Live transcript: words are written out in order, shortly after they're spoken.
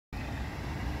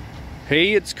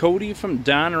Hey, it's Cody from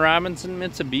Don Robinson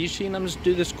Mitsubishi, and I'm just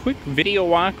do this quick video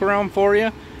walk around for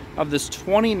you of this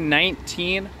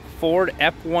 2019 Ford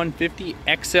F150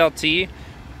 XLT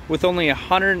with only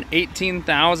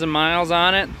 118,000 miles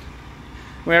on it.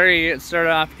 We already get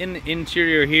started off in the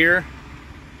interior here.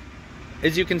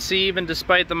 As you can see, even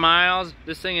despite the miles,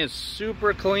 this thing is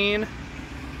super clean.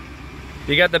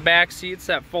 You got the back seats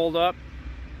that fold up,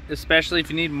 especially if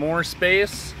you need more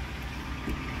space.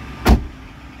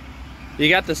 You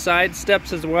got the side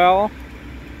steps as well.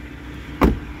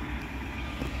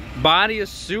 Body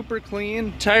is super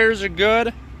clean, tires are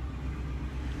good.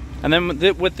 And then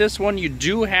with this one, you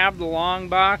do have the long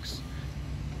box.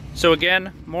 So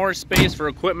again, more space for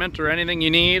equipment or anything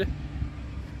you need.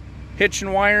 Hitch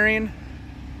and wiring.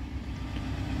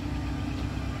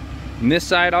 And this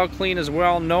side all clean as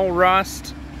well, no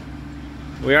rust.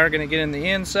 We are gonna get in the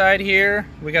inside here.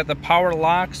 We got the power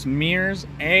locks, mirrors,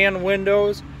 and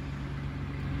windows.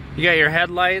 You got your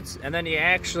headlights, and then you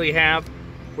actually have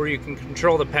where you can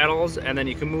control the pedals, and then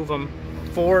you can move them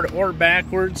forward or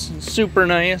backwards. Super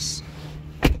nice.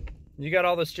 You got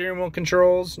all the steering wheel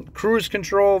controls, cruise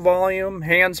control, volume,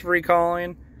 hands-free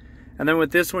calling. And then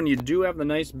with this one, you do have the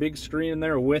nice big screen in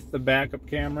there with the backup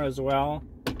camera as well,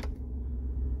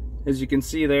 as you can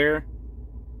see there.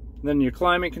 And then your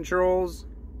climate controls,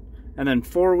 and then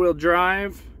four-wheel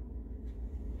drive.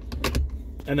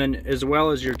 And then as well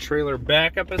as your trailer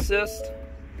backup assist.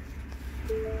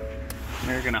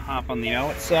 We're gonna hop on the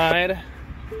outside,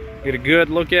 get a good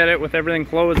look at it with everything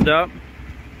closed up.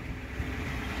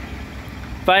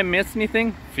 If I missed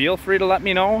anything, feel free to let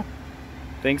me know.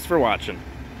 Thanks for watching.